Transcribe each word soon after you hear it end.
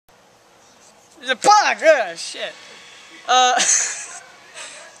There's a bug! Ugh, shit.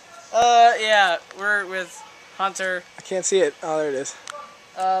 Yeah, we're with Hunter. I can't see it. Oh, there it is.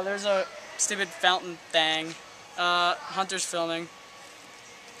 There's a stupid fountain thing. Hunter's filming.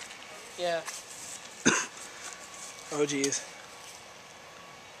 Yeah. Oh, jeez.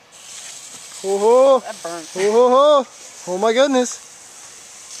 Oh, That burnt. oh my goodness.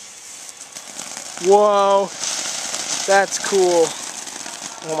 Whoa. That's cool.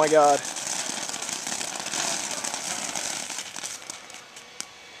 Oh my god.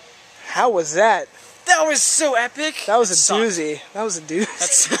 How was that? That was so epic. That was a sucked. doozy. That was a doozy. That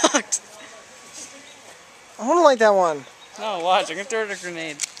sucked. I want to like that one. No, watch. I'm gonna throw it a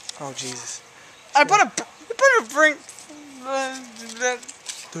grenade. Oh, Jesus. I better bring.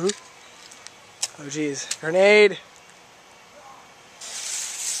 Dude. Oh, jeez. Grenade.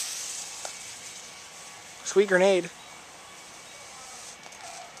 Sweet grenade.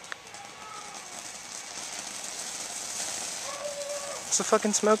 It's a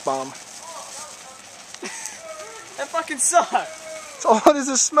fucking smoke bomb. That fucking sucked. That's all it is,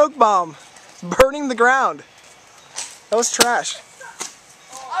 a smoke bomb. It's burning the ground. That was trash.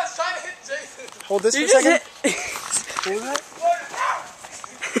 I was trying to hit Jason. Hold this You for a just second. hit. Hold that.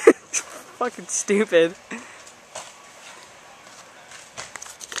 Fucking stupid.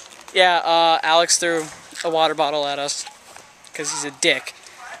 Yeah, Alex threw a water bottle at us because he's a dick.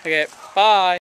 Okay, bye.